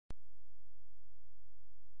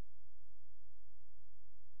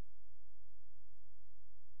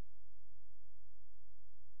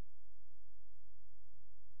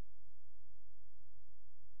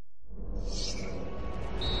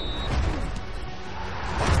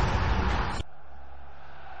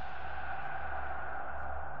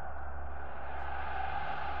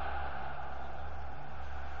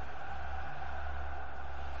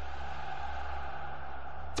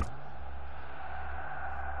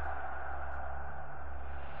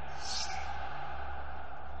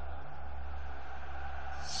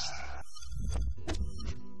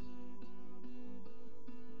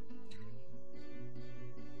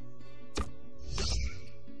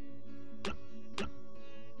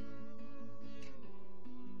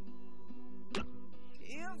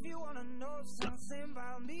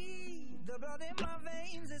blood in my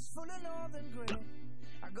veins is full of northern grit.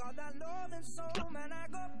 I got that northern soul, man, I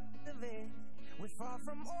got of it. We're far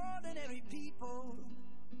from ordinary people.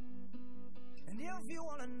 And if you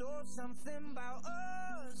wanna know something about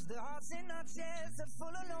us, the hearts in our chests are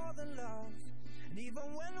full of northern love. And even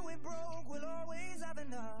when we're broke, we'll always have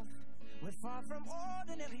enough. We're far from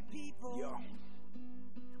ordinary people. Yo.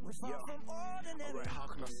 We're far from ordinary. Alright, how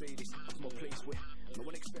can I say this? From a place where no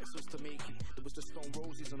one expects us to make it. There was the Stone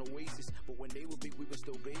Roses and Oasis, but when they were big, we were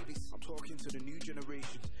still babies. I'm talking to the new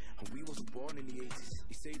generation, and we wasn't born in the 80s.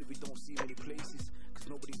 They say that we don't see many places, cause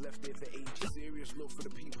nobody's left there for ages. Serious love for the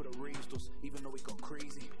people that raised us, even though it got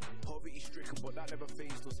crazy. Poverty stricken, but that never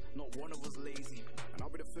fazed us. Not one of us lazy. And I'll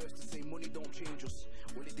be the first to say money don't change us.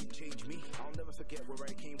 Well, it didn't change me. I'll never forget where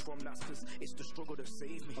I came from. That's cause it's the struggle that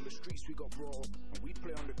saved me. On the streets we got brought up, and we'd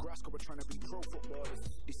play on the grass cause we're trying to be pro footballers.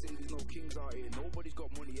 They say there's no kings out here, nobody's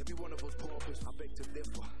got money, every one of us paupers. I beg to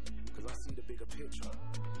differ, cause I see the bigger picture.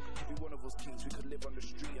 Every one of us kings, we could live on the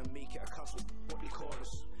street and make it a castle. What they call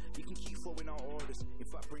us, you can keep throwing out orders. In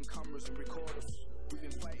fact, bring cameras and record us. We've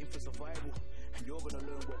been fighting for survival, and you're gonna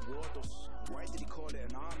learn what war does. Why did he call it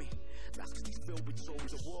an army? That's cause he's filled with souls.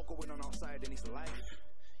 There's a war going on outside in his life.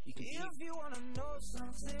 If you wanna know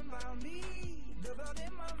something about me, the blood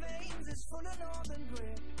in my veins is full of northern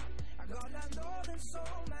grit. I got that northern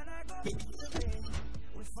soul, man, I got the it.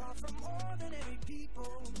 We're far from ordinary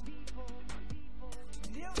people.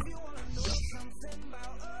 If you wanna know something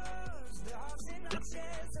about us, the hearts in our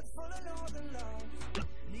chests are full of northern love.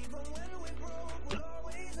 And even when we're broke, we'll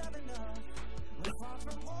always have enough. We're far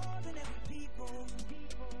from ordinary people.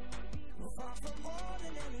 We're far from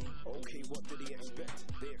ordinary. Okay, what do they expect?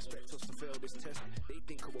 They expect us to fail this test. They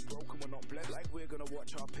think we're broken, we're not blessed. Like we're gonna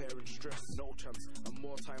watch our parents stress. No chance. And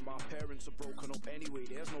more time our parents are broken up anyway.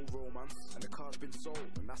 There's no romance. And the car's been sold.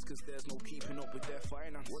 And that's cause there's no keeping up with their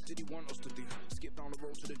finance. What did he want us to do? Skip down the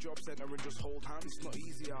road to the job centre and just hold hands? It's not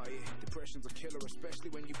easy out here. Depression's a killer,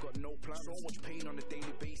 especially when you've got no plan. So much pain on a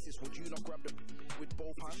daily basis. Would you not grab the with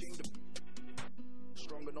both hands?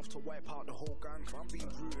 Strong enough to wipe out the whole gang. If I'm being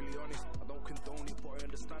brutally honest, I don't condone it, but I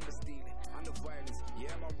understand the stealing and the violence.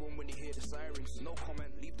 Yeah, man, run when you hear the sirens. No comment,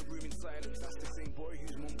 leave the room in silence. That's the same boy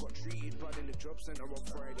whose mum got treated bad in the job centre on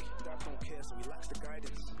Friday. Dad don't care, so he lacks the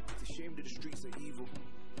guidance. It's a shame that the streets are evil,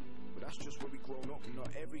 but that's just where we grown up. Not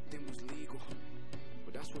everything was legal,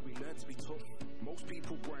 but that's where we learned to be tough. Most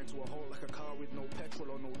people grind to a halt like a car with no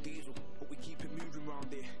petrol or no diesel, but we keep it moving round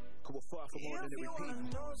there. Cause we're far from ordinary people. If you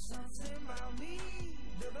wanna know something about me,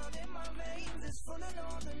 the blood in my veins is full of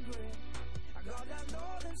northern grit. I got that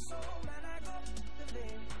northern soul, man, I got the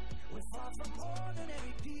it. We're far from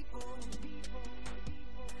ordinary people.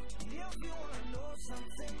 If you wanna know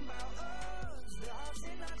something about us, the hearts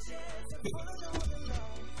in our chests are full of northern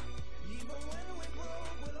love. Even when we're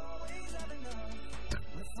broke, we'll always have enough.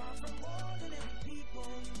 We're far from ordinary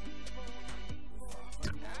people.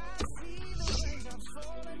 I see the raindrops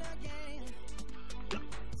falling again.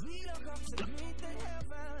 We look up to greet the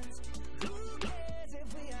heavens. Who cares if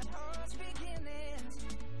we had harsh beginnings?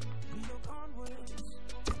 We look onwards.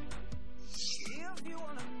 If you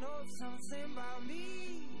wanna know something about me,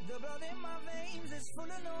 the blood in my veins is full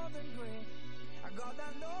of northern grit. I got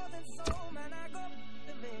that northern soul, man, I got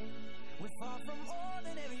the it. We're far from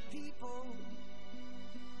ordinary people.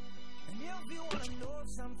 And if you wanna know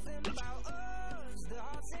something about us, the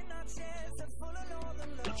hearts in our chests are full of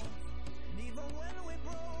northern love. And even when we're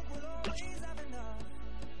broke, we'll always have enough.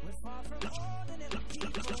 We're far from ordinary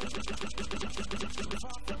people. We're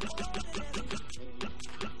far from ordinary people.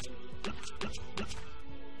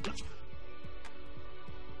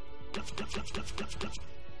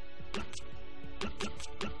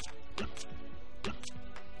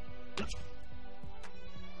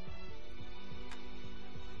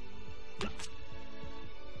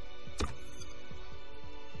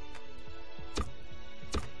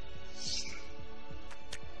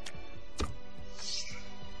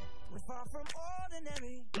 We're far from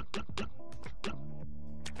ordinary.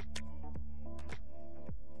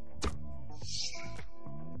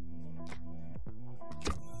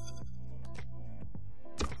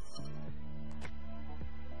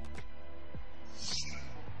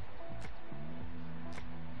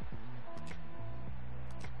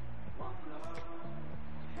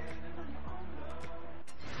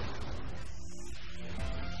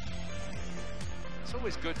 It's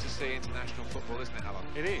always good to see international football, isn't it, Alan?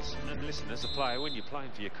 It is, and listen, as a player, when you're playing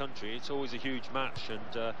for your country, it's always a huge match,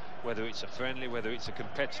 and whether it's a friendly, whether it's a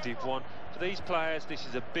competitive one, for these players, this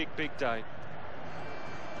is a big, big day.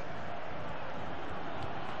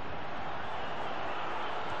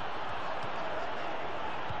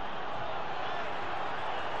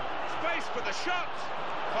 Space for the A shot!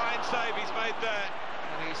 Fine save he's made there,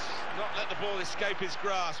 and he's not let the ball escape his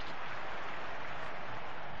grasp.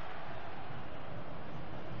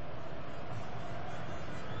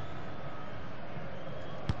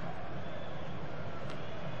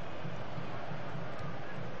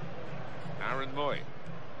 Aaron Moy.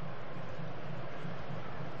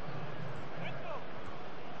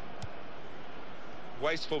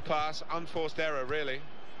 Wasteful pass, unforced error, really.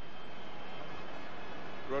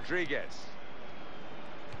 Rodriguez.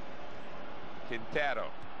 Quintero.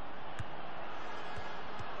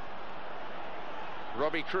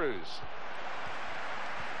 Robbie Cruz.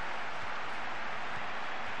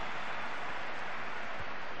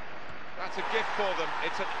 That's a gift for them.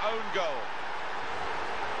 It's an own goal.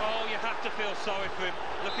 Oh, you have to feel sorry for him.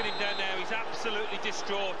 Look at him down there, he's absolutely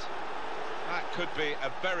distraught. That could be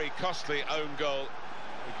a very costly own goal,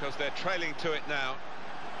 because they're trailing to it now.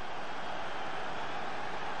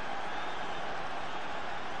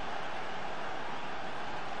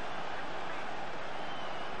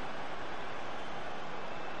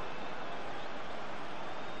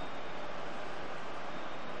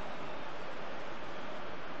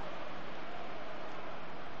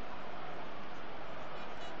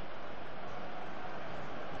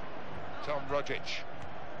 Tom Rodric.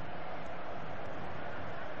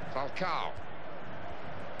 Falcao.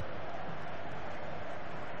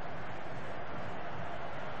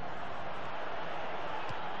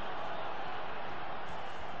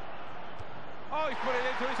 Oh, he's put it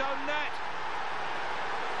into his own net.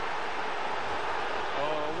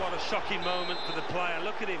 Oh, what a shocking moment for the player.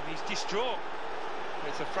 Look at him, he's distraught.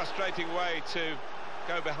 It's a frustrating way to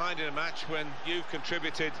go behind in a match when you've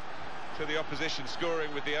contributed to the opposition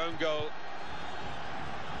scoring with the own goal.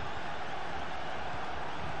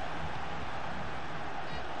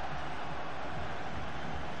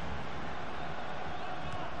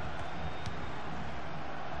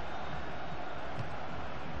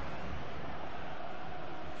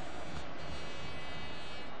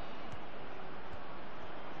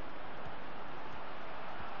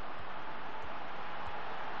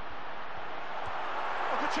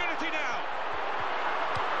 Opportunity now.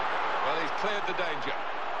 Well, he's cleared the danger.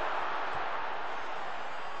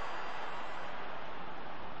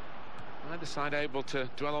 Neither side able to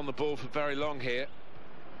dwell on the ball for very long here.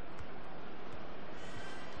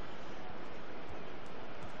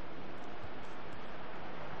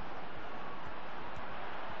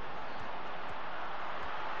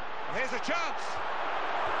 Here's a chance.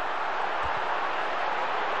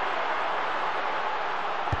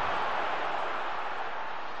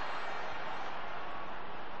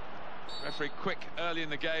 Referee quick early in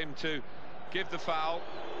the game to give the foul.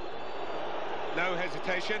 No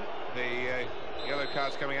hesitation. The yellow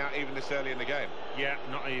card's coming out even this early in the game. Yeah,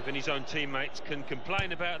 not even his own teammates can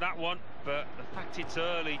complain about that one, but the fact it's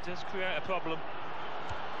early does create a problem.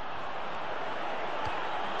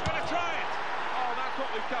 He's going to try it. Oh, that's what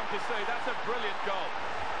we've come to see. That's a brilliant goal.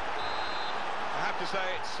 I have to say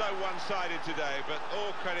it's so one-sided today, but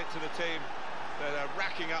all credit to the team that are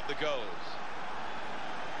racking up the goals.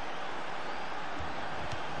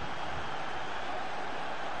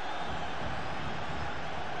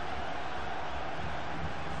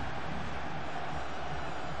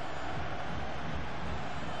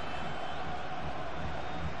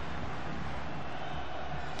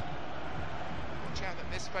 Out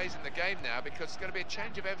at this phase in the game now, because it's going to be a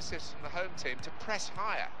change of emphasis from the home team to press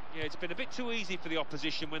higher. Yeah, it's been a bit too easy for the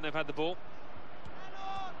opposition when they've had the ball.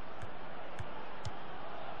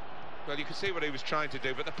 Well, you could see what he was trying to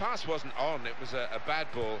do, but the pass wasn't on. It was a bad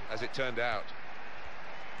ball, as it turned out.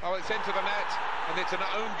 Oh, it's into the net, and it's an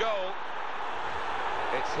own goal.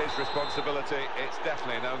 It's his responsibility. It's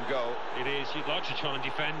definitely an own goal. It is. You'd like to try and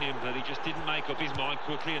defend him, but he just didn't make up his mind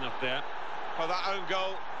quickly enough there. Well, that own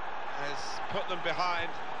goal has put them behind.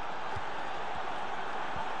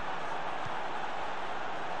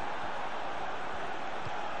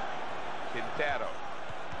 Quintero.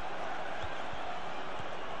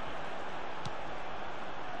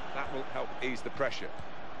 That will help ease the pressure.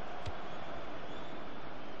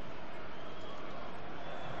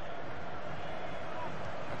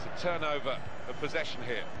 That's a turnover of possession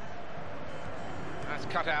here. That's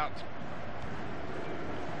cut out.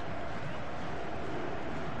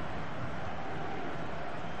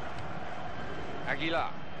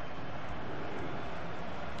 Aguilar.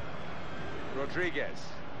 Rodriguez.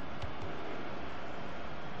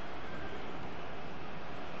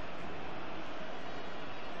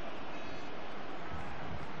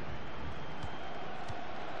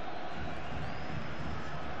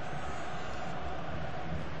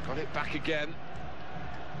 Got it back again.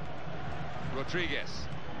 Rodriguez.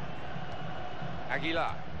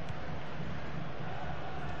 Aguilar.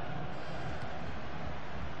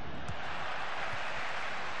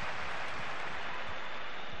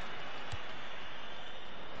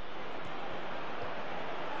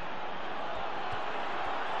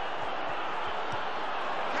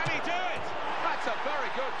 Can he do it? That's a very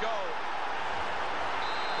good goal.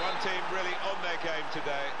 One team really on their game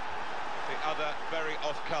today, the other very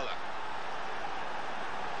off colour.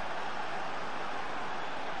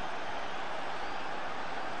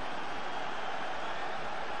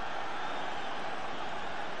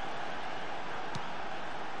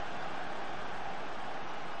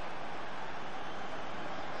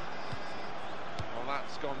 Well,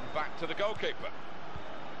 that's gone back to the goalkeeper.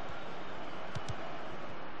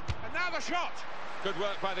 And now the shot. Good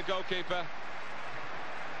work by the goalkeeper.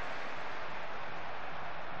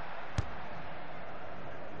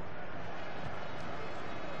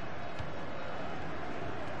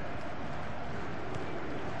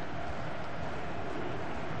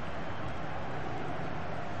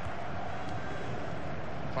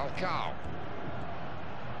 Falcao.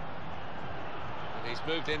 And he's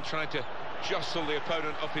moved in trying to jostle the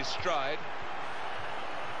opponent off his stride.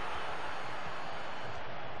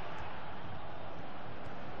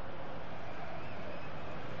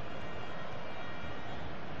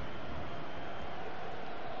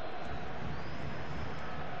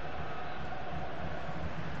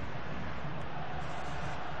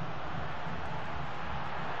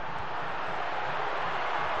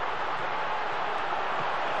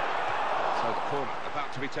 So the corner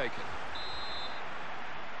about to be taken.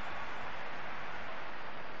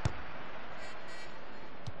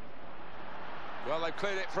 Well, they've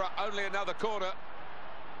cleared it for only another corner.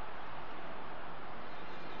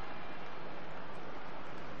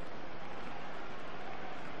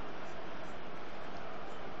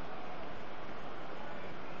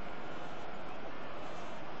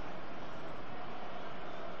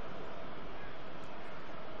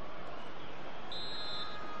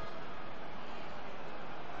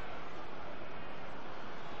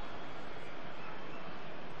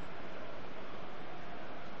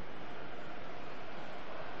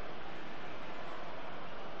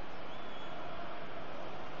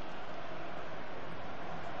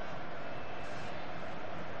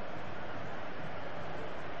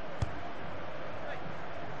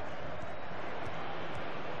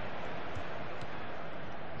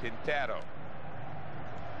 Quintero.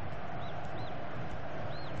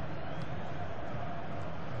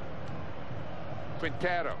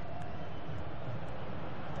 Quintero.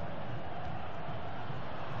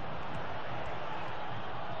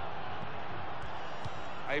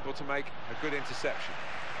 Able to make a good interception.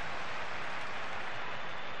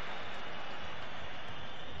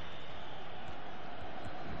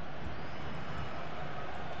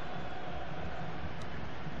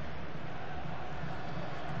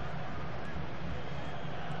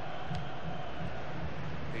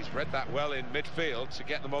 He's read that well in midfield to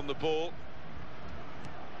get them on the ball.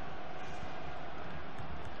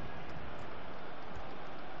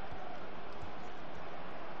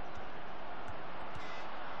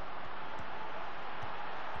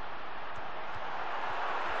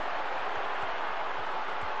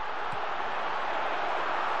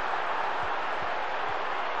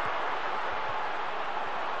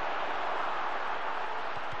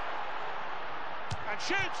 And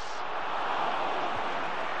shoots.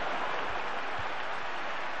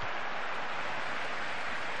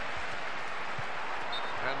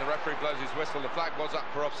 And the referee blows his whistle. The flag was up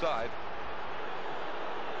for offside.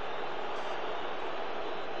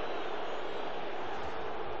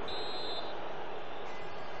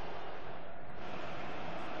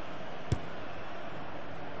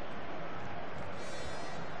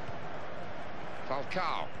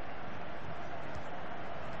 Falcao.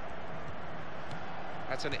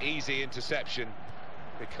 That's an easy interception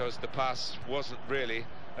because the pass wasn't really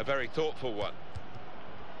a very thoughtful one.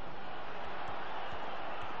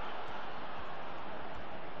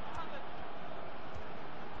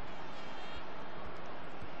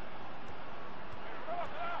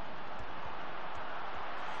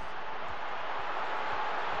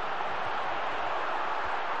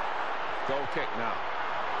 Goal kick now.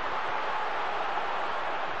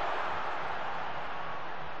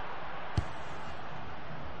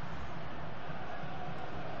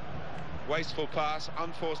 Wasteful pass,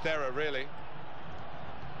 unforced error really.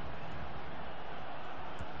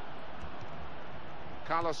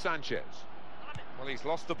 Carlos Sanchez. Well, he's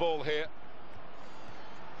lost the ball here.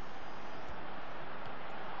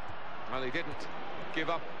 Well, he didn't give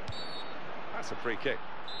up. That's a free kick.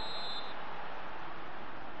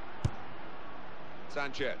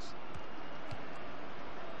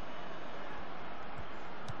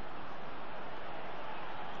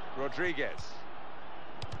 Rodriguez.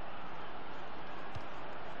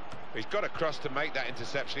 He's got across to make that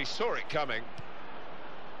interception. He saw it coming.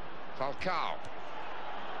 Falcao.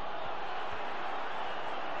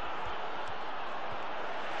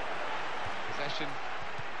 Possession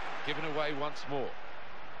given away once more.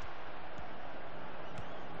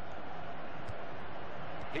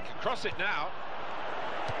 He can cross it now.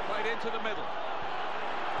 Played into the middle.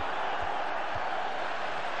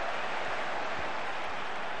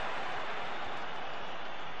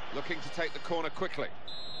 Looking to take the corner quickly.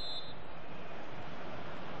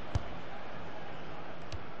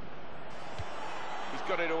 He's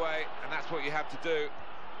got it away, and that's what you have to do.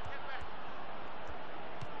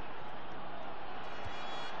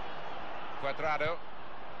 Cuadrado.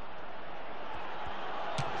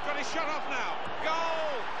 He's got his shot off now.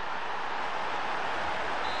 Goal!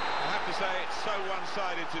 I have to say it's so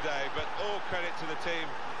one-sided today, but all credit to the team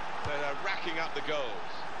that are racking up the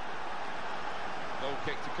goals. Goal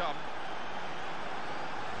kick to come.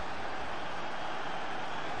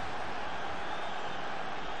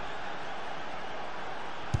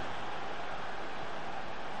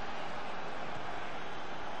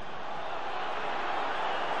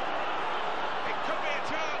 It could be a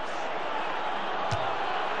chance.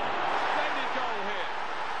 Splendid goal here.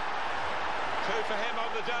 2 for him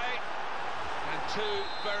on the day, and 2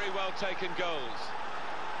 very well taken goals.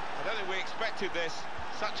 I don't think we expected this.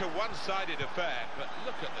 Such a one-sided affair, but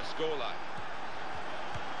look at the scoreline.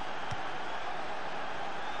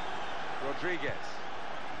 Rodriguez.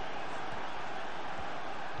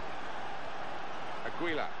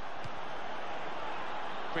 Aguila.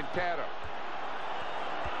 Quintero.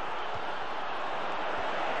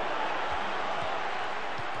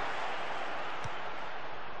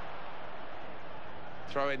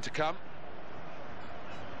 Throw in to come.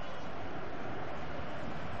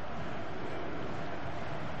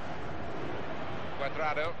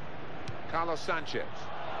 Cuadrado. Carlos Sanchez.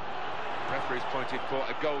 Referee's pointed for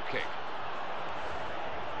a goal kick.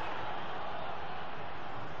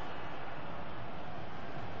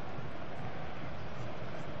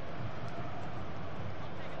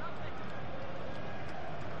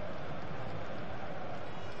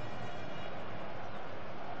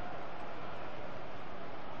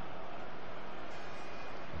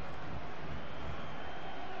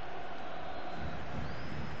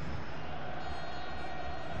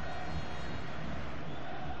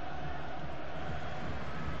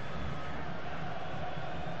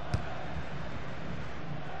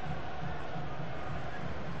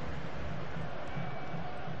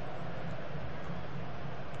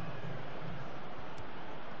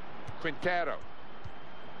 Quintero.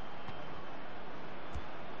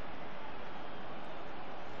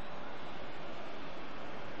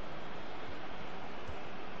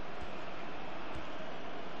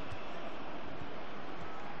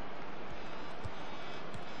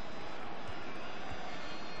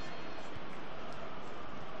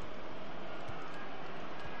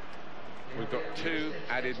 We've got 2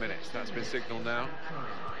 added minutes. That's been signalled now.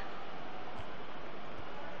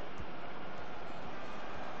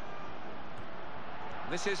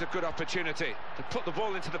 This is a good opportunity to put the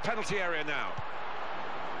ball into the penalty area now.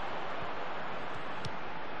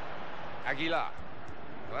 Aguilar.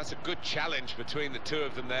 Well, that's a good challenge between the 2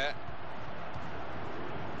 of them there.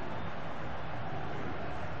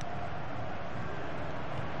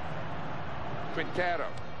 Quintero.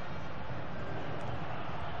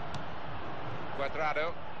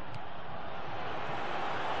 Cuadrado.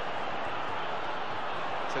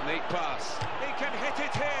 It's a neat pass. He can hit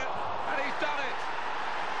it here, and he's done it.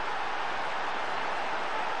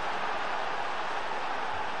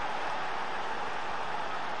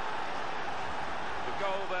 The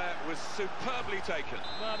goal there was superbly taken.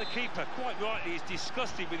 Well, the keeper, quite rightly, is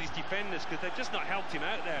disgusted with his defenders because they've just not helped him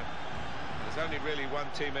out there. There's only really one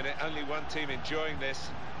team in it, only one team enjoying this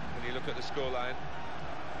when you look at the scoreline.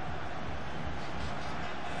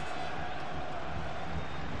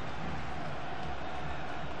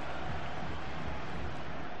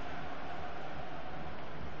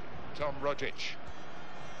 Tom Rogic.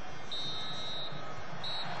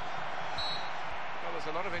 Well, there's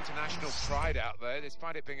a lot of international pride out there,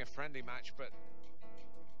 despite it being a friendly match, but...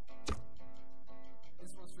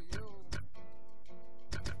 This one's for you.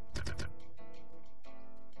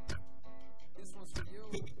 This one's for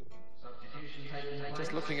you.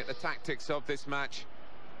 Just looking at the tactics of this match,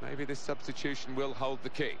 maybe this substitution will hold the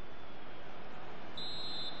key.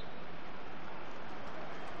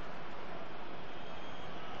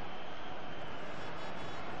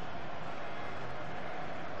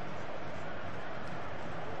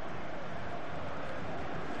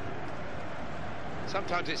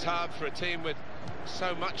 Sometimes it's hard for a team with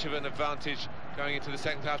so much of an advantage going into the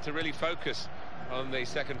second half to really focus on the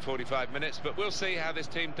second 45 minutes, but we'll see how this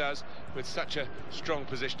team does with such a strong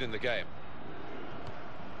position in the game.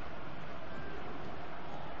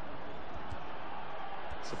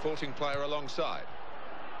 Supporting player alongside.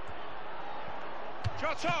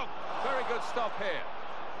 Shot on! Very good stop here.